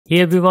Hey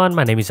everyone,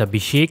 my name is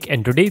Abhishek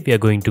and today we are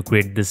going to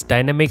create this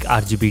dynamic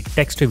RGB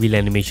text reveal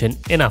animation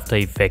in After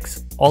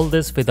Effects. All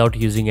this without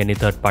using any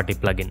third-party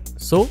plugin.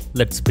 So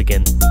let's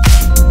begin.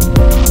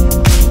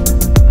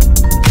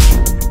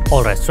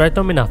 Alright, so right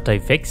now I'm in After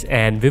Effects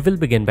and we will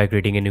begin by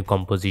creating a new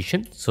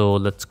composition. So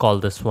let's call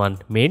this one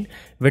main.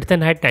 Width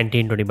and height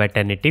 1920 by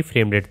 1080,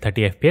 frame rate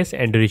 30 fps,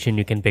 and duration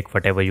you can pick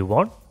whatever you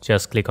want.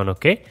 Just click on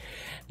OK.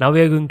 Now we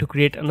are going to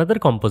create another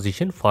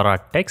composition for our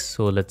text.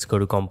 So let's go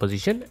to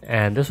composition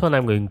and this one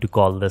I'm going to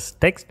call this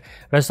text.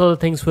 Rest of the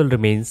things will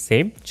remain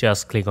same.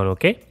 Just click on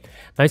OK.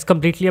 Now it's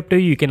completely up to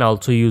you. You can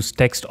also use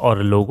text or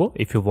a logo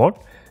if you want.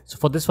 So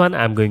for this one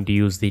I'm going to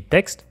use the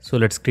text. So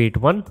let's create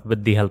one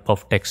with the help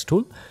of text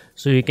tool.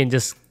 So you can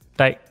just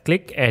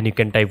click and you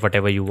can type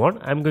whatever you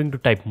want. I'm going to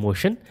type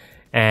motion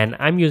and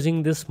I'm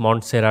using this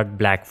Montserrat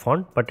black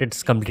font, but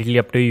it's completely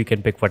up to you. You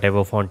can pick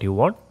whatever font you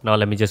want. Now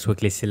let me just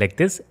quickly select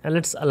this and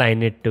let's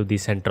align it to the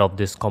center of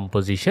this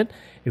composition.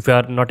 If you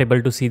are not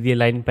able to see the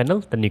align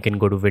panel, then you can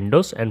go to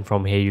Windows and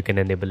from here you can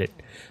enable it.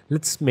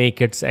 Let's make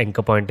its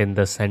anchor point in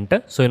the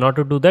center. So in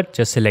order to do that,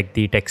 just select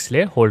the text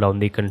layer, hold down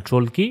the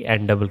control key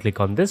and double click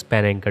on this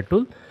pan anchor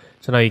tool.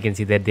 So now you can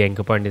see that the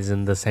anchor point is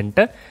in the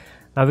center.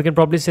 Now we can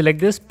probably select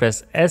this,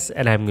 press S,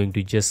 and I'm going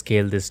to just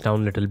scale this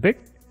down a little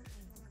bit.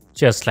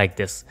 Just like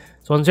this.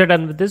 So once you're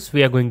done with this,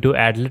 we are going to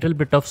add a little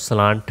bit of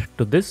slant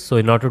to this. So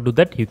in order to do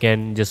that, you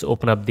can just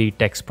open up the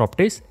text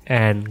properties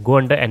and go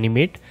under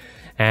animate,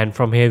 and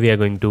from here we are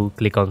going to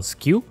click on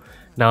skew.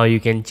 Now you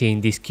can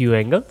change the skew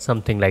angle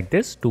something like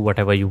this to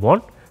whatever you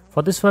want.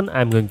 For this one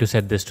I'm going to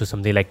set this to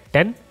something like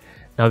 10.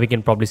 Now we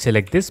can probably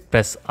select this,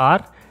 press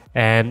R,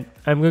 and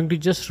I'm going to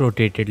just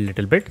rotate it a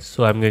little bit.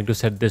 So I'm going to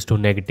set this to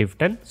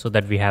 -10 so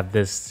that we have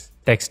this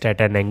text at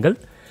an angle.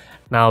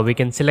 Now we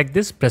can select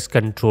this, press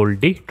Ctrl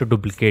D to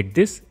duplicate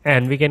this,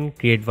 and we can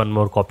create one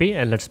more copy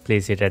and let's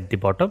place it at the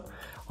bottom.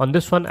 On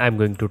this one I'm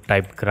going to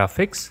type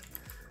graphics,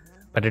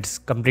 but it's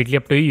completely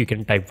up to you. You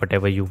can type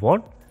whatever you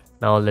want.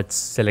 Now let's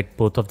select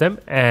both of them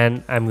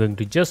and I'm going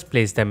to just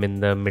place them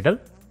in the middle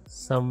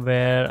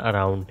somewhere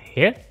around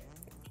here.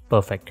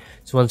 Perfect.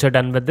 So once you're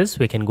done with this,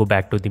 we can go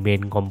back to the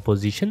main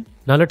composition.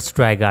 Now let's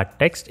drag our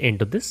text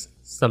into this,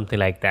 something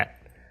like that.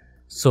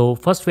 So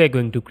first we are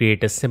going to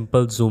create a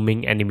simple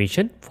zooming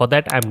animation. For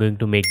that I'm going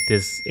to make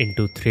this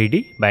into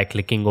 3D by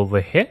clicking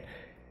over here,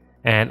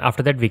 and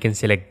after that we can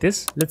select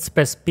this. Let's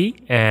press P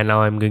and now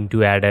I'm going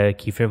to add a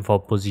keyframe for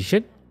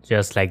position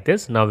just like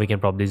this. Now we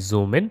can probably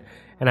zoom in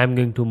and I'm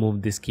going to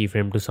move this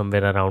keyframe to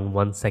somewhere around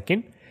 1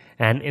 second,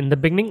 and in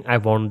the beginning I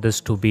want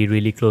this to be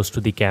really close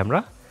to the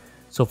camera.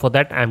 So for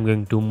that I'm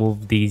going to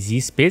move the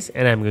Z space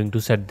and I'm going to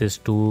set this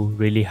to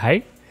really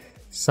high,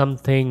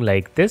 something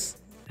like this.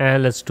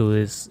 And let's do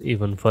this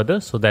even further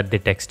so that the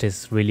text is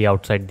really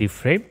outside the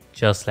frame,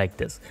 just like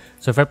this.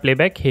 So if I play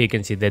back here, you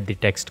can see that the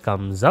text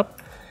comes up.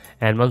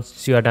 And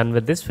once you are done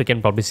with this, we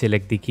can probably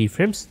select the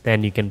keyframes.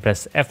 Then you can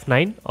press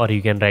F9 or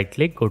you can right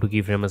click, go to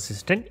keyframe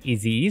assistant,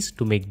 easy ease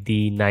to make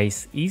the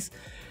nice ease.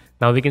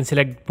 Now we can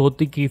select both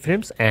the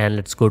keyframes and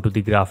let's go to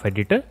the graph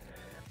editor.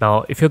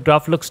 Now if your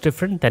graph looks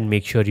different, then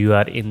make sure you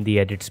are in the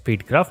edit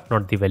speed graph,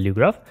 not the value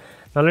graph.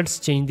 Now let's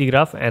change the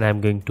graph and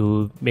I'm going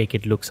to make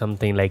it look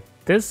something like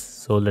this.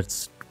 So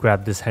let's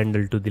grab this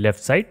handle to the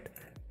left side.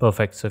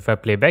 Perfect. So if I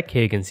play back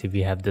here, you can see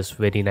we have this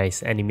very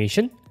nice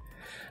animation.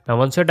 Now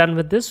once you're done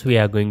with this, we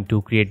are going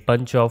to create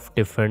bunch of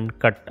different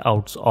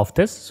cutouts of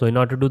this. So in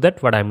order to do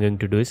that, what I'm going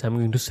to do is I'm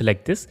going to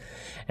select this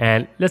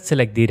and let's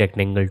select the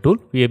rectangle tool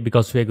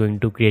because we are going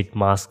to create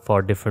mask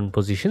for different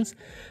positions.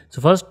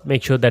 So first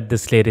make sure that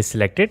this layer is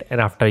selected,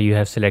 and after you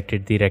have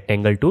selected the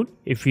rectangle tool,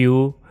 if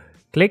you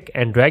click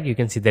and drag, you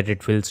can see that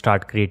it will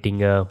start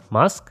creating a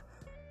mask,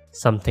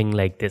 something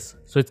like this.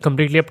 So it's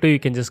completely up to you. You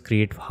can just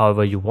create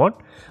however you want.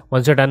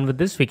 Once you're done with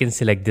this, we can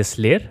select this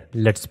layer.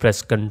 Let's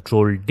press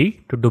Ctrl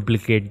D to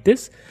duplicate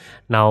this.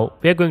 Now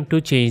we are going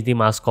to change the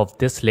mask of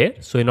this layer.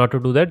 So in order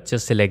to do that,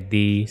 just select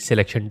the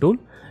selection tool.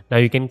 Now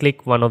you can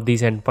click one of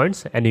these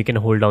endpoints and you can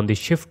hold down the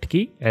shift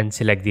key and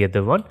select the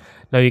other one.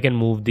 Now you can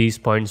move these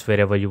points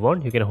wherever you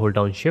want. You can hold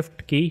down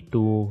shift key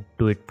to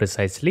do it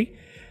precisely.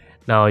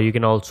 Now you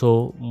can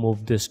also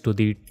move this to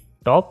the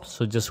top.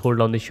 So just hold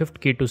down the shift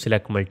key to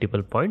select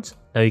multiple points.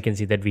 Now you can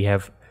see that we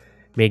have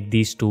make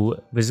these two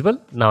visible.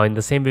 Now in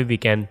the same way we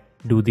can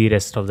do the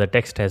rest of the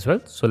text as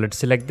well. So let's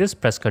select this,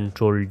 press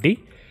Ctrl D.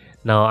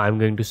 Now I'm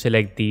going to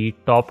select the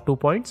top 2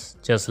 points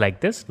just like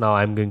this. Now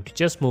I'm going to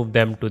just move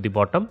them to the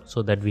bottom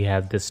so that we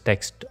have this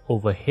text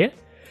over here.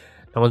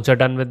 Now once you're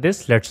done with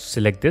this, let's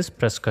select this,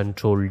 press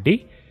Ctrl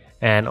D.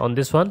 And on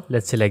this one,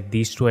 let's select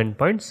these 2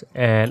 endpoints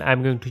and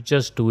I'm going to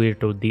just do it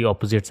to the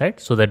opposite side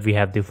so that we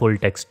have the full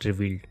text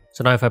revealed.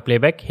 So now if I play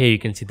back here, you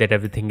can see that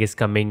everything is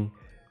coming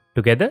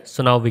together.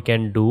 So now we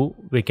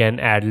can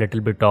add a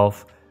little bit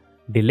of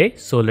delay.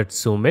 So let's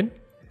zoom in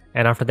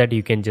and after that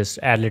you can just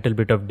add a little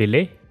bit of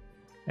delay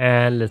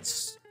and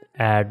let's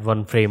add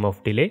 1 frame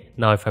of delay.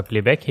 Now if I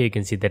play back here, you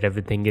can see that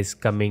everything is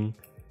coming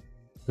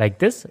like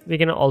this. We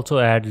can also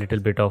add a little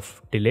bit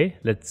of delay.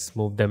 Let's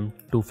move them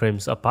 2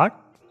 frames apart,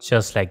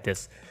 just like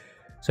this.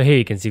 So here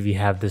you can see we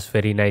have this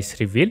very nice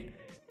reveal.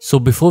 So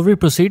before we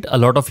proceed, a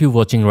lot of you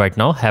watching right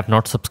now have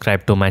not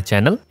subscribed to my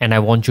channel, and I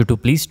want you to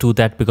please do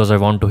that because I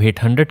want to hit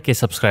 100k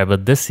subscribers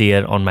this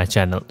year on my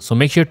channel. So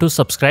make sure to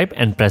subscribe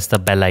and press the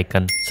bell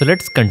icon. So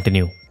let's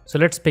continue. So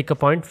let's pick a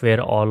point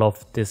where all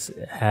of this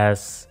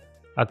has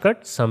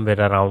occurred, somewhere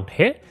around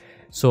here.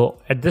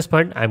 So at this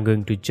point, I'm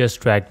going to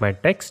just drag my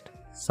text,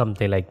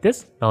 something like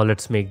this. Now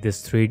let's make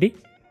this 3D.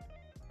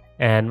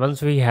 And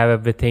once we have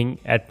everything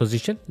at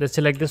position, let's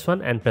select this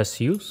one and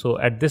press U. So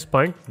at this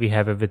point, we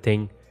have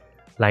everything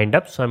lined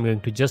up. So I'm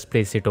going to just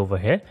place it over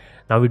here.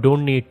 Now we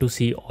don't need to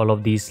see all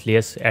of these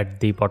layers at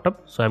the bottom.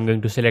 So I'm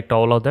going to select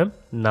all of them.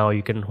 Now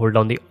you can hold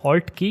down the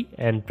Alt key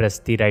and press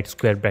the right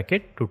square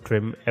bracket to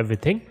trim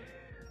everything.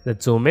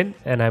 Let's zoom in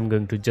and I'm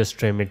going to just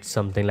trim it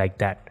something like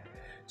that.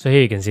 So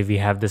here you can see we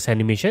have this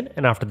animation,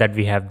 and after that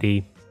we have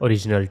the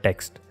original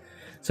text.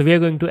 So we are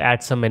going to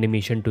add some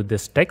animation to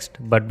this text,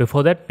 but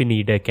before that we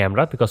need a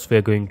camera because we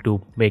are going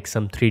to make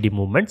some 3D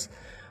movements.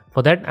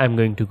 For that I'm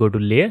going to go to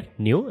Layer,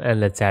 New, and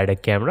let's add a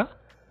camera.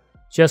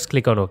 Just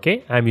click on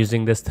OK. I'm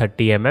using this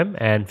 30mm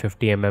and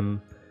 50mm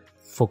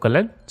focal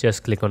length.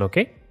 Just click on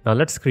OK. Now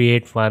let's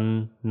create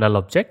one null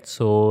object.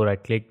 So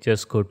right click,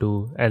 just go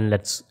to, and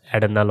let's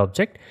add a null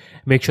object.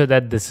 Make sure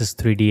that this is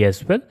 3D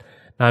as well.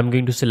 Now I'm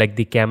going to select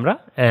the camera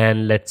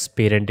and let's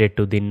parent it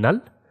to the null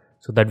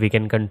so that we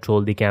can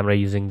control the camera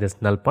using this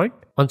null point.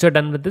 Once you're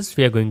done with this,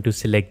 we are going to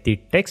select the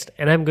text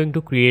and I'm going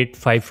to create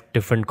 5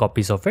 different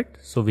copies of it.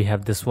 So we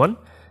have this one.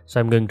 So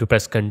I'm going to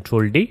press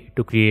Ctrl D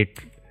to create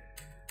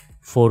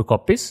 4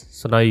 copies.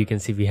 So now you can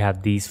see we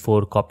have these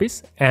 4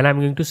 copies, and I'm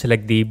going to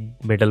select the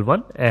middle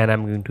one and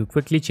I'm going to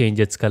quickly change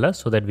its color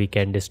so that we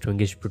can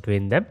distinguish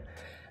between them.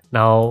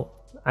 Now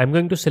I'm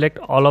going to select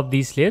all of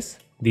these layers,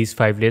 these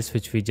 5 layers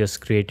which we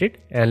just created,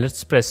 and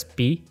let's press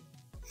P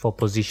for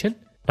position.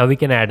 Now we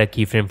can add a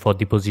keyframe for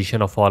the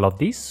position of all of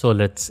these. So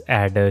let's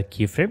add a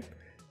keyframe,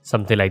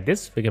 something like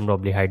this. We can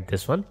probably hide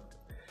this one.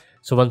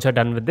 So once you're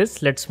done with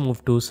this, let's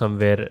move to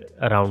somewhere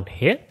around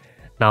here.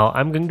 Now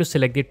I'm going to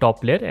select the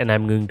top layer and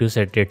I'm going to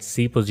set its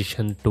C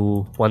position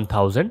to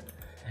 1000,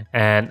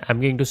 and I'm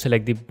going to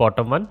select the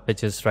bottom one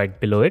which is right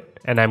below it,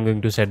 and I'm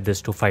going to set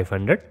this to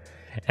 500,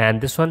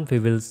 and this one we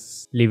will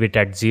leave it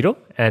at 0,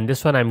 and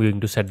this one I'm going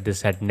to set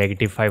this at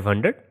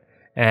 -500,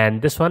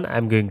 and this one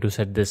I'm going to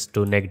set this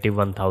to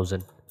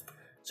 -1000.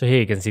 So here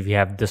you can see we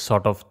have this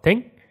sort of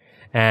thing.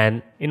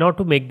 And in order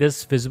to make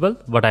this visible,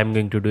 what I'm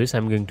going to do is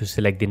I'm going to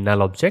select the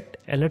null object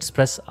and let's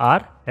press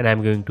R, and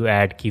I'm going to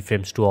add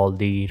keyframes to all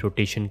the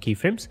rotation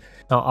keyframes.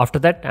 Now after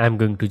that, I'm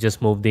going to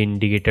just move the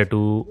indicator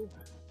to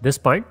this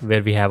point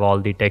where we have all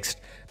the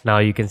text. Now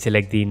you can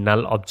select the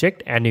null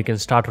object and you can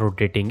start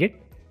rotating it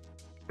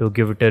to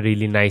give it a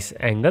really nice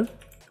angle.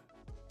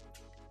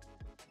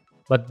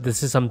 But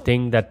this is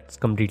something that's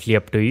completely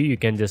up to you. You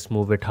can just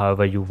move it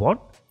however you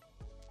want.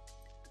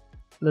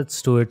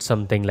 Let's do it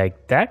something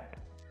like that.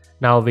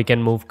 Now we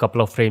can move a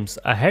couple of frames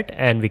ahead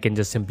and we can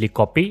just simply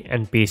copy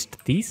and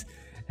paste these.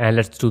 And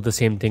let's do the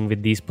same thing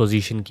with these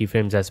position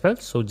keyframes as well.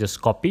 So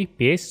just copy,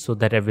 paste so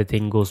that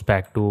everything goes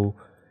back to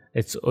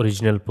its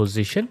original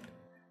position.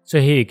 So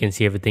here you can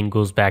see everything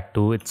goes back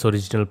to its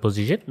original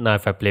position. Now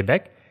if I play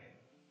back,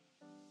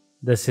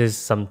 this is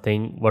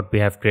something what we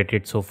have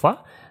created so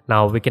far.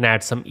 Now we can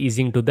add some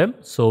easing to them.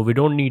 So we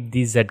don't need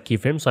these Z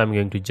keyframes. So I'm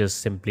going to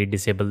just simply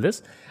disable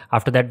this.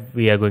 After that,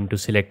 we are going to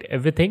select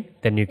everything.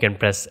 Then you can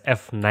press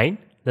F9.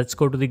 Let's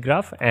go to the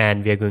graph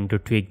and we are going to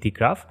tweak the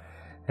graph.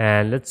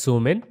 And let's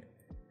zoom in.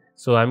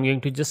 So I'm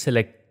going to just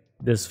select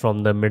this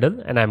from the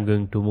middle and I'm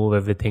going to move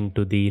everything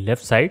to the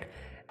left side.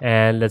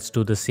 And let's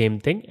do the same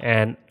thing.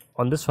 And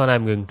on this one,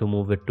 I'm going to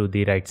move it to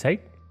the right side,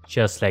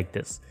 just like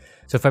this.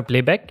 So if I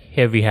play back,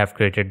 here we have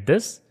created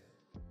this.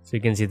 So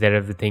you can see that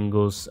everything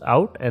goes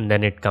out and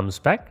then it comes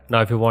back.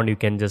 Now if you want, you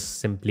can just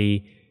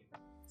simply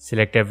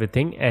select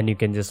everything and you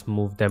can just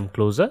move them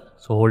closer.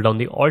 So hold down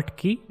the Alt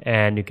key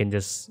and you can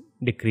just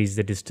decrease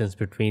the distance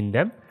between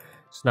them.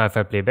 So now if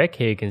I play back,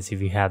 here you can see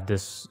we have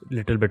this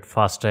little bit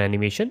faster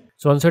animation.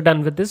 So once we're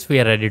done with this, we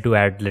are ready to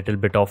add little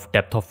bit of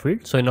depth of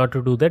field. So in order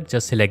to do that,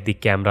 just select the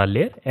camera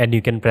layer and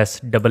you can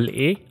press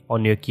AA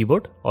on your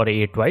keyboard or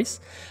A twice.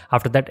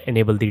 After that,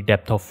 enable the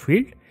depth of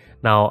field.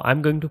 Now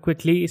I'm going to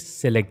quickly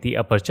select the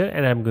aperture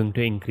and I'm going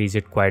to increase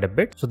it quite a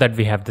bit so that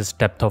we have this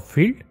depth of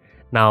field.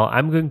 Now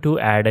I'm going to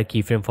add a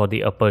keyframe for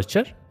the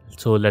aperture.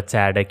 So let's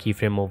add a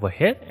keyframe over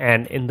here,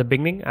 and in the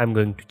beginning I'm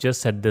going to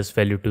just set this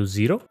value to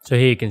 0. So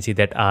here you can see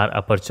that our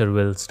aperture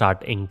will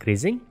start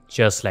increasing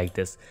just like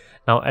this.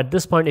 Now at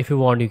this point, if you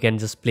want, you can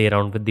just play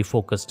around with the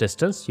focus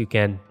distance. You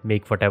can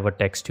make whatever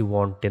text you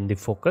want in the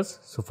focus.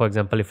 So for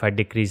example, if I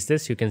decrease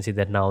this, you can see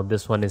that now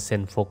this one is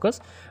in focus.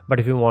 But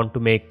if you want to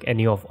make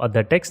any of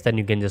other text, then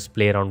you can just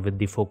play around with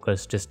the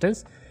focus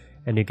distance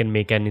and you can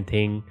make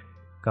anything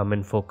come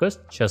in focus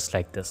just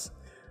like this.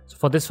 So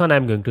for this one,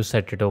 I'm going to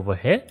set it over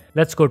here.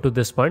 Let's go to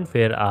this point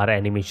where our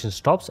animation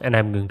stops and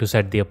I'm going to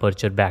set the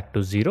aperture back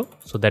to 0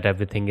 so that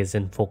everything is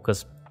in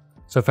focus.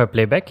 So if I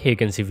play back, here you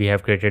can see we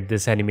have created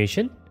this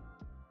animation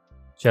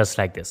just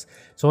like this.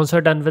 So once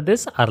we're done with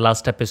this, our last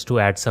step is to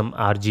add some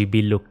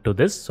RGB look to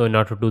this. So in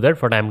order to do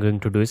that, what I'm going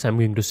to do is I'm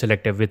going to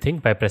select everything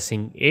by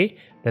pressing A,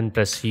 then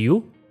press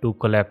U to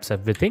collapse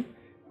everything,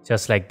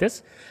 just like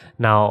this.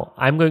 Now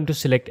I'm going to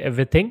select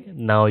everything.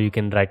 Now you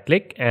can right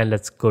click and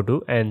let's go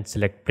to and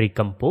select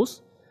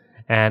pre-compose,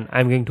 and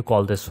I'm going to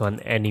call this one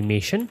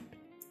animation.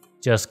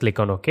 Just click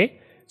on OK.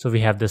 So we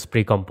have this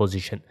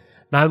pre-composition.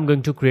 Now I'm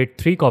going to create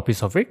 3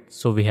 copies of it.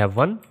 So we have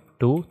 1,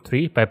 2,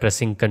 3 by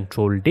pressing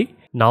Ctrl D.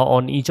 Now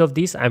on each of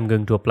these I'm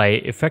going to apply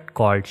an effect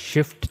called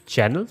shift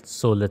channel.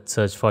 So let's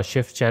search for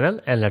shift channel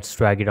and let's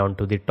drag it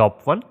onto the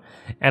top one.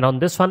 And on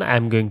this one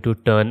I'm going to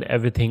turn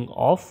everything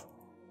off,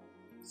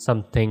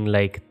 something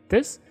like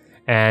this,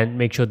 and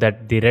make sure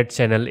that the red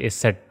channel is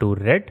set to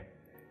red.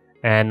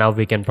 And now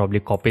we can probably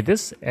copy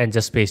this and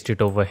just paste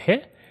it over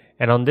here.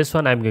 And on this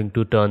one I'm going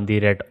to turn the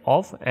red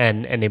off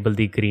and enable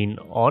the green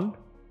on.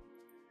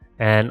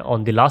 And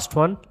on the last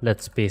one,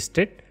 let's paste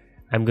it.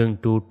 I'm going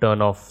to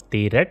turn off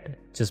the red.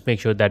 Just make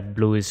sure that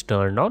blue is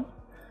turned on.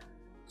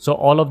 So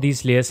all of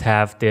these layers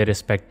have their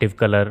respective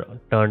color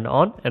turned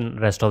on and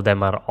rest of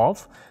them are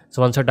off.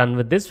 So once you're done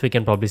with this, we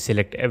can probably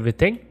select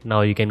everything.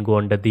 Now you can go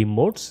under the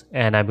modes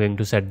and I'm going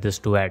to set this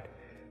to add.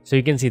 So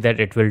you can see that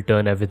it will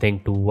turn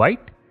everything to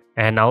white.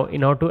 And now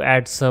in order to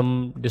add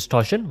some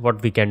distortion,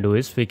 what we can do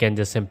is we can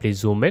just simply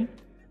zoom in.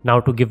 Now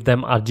to give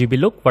them RGB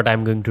look, what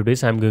I'm going to do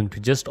is I'm going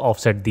to just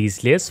offset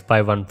these layers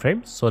by 1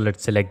 frame. So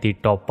let's select the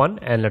top one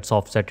and let's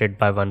offset it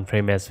by 1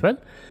 frame as well.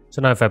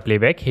 So now if I play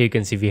back, here you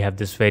can see we have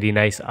this very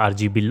nice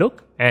RGB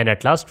look, and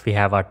at last we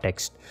have our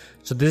text.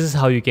 So this is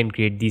how you can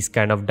create these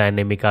kind of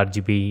dynamic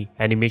RGB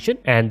animation.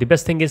 And the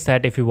best thing is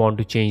that if you want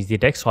to change the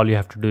text, all you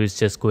have to do is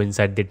just go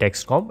inside the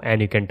text comp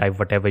and you can type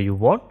whatever you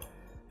want.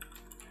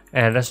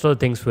 And rest of the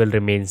things will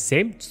remain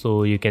same.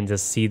 So you can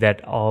just see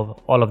that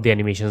all of the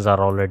animations are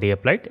already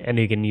applied and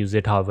you can use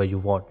it however you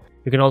want.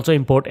 You can also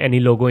import any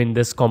logo in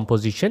this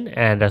composition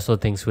and rest of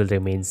the things will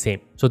remain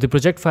same. So the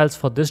project files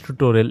for this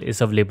tutorial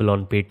is available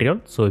on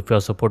Patreon. So if you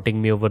are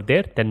supporting me over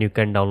there, then you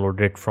can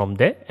download it from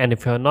there. And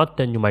if you are not,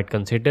 then you might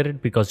consider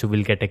it because you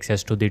will get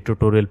access to the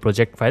tutorial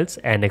project files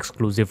and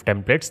exclusive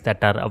templates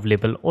that are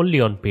available only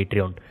on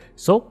Patreon.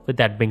 So with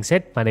that being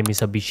said, my name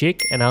is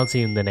Abhishek and I'll see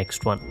you in the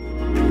next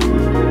one.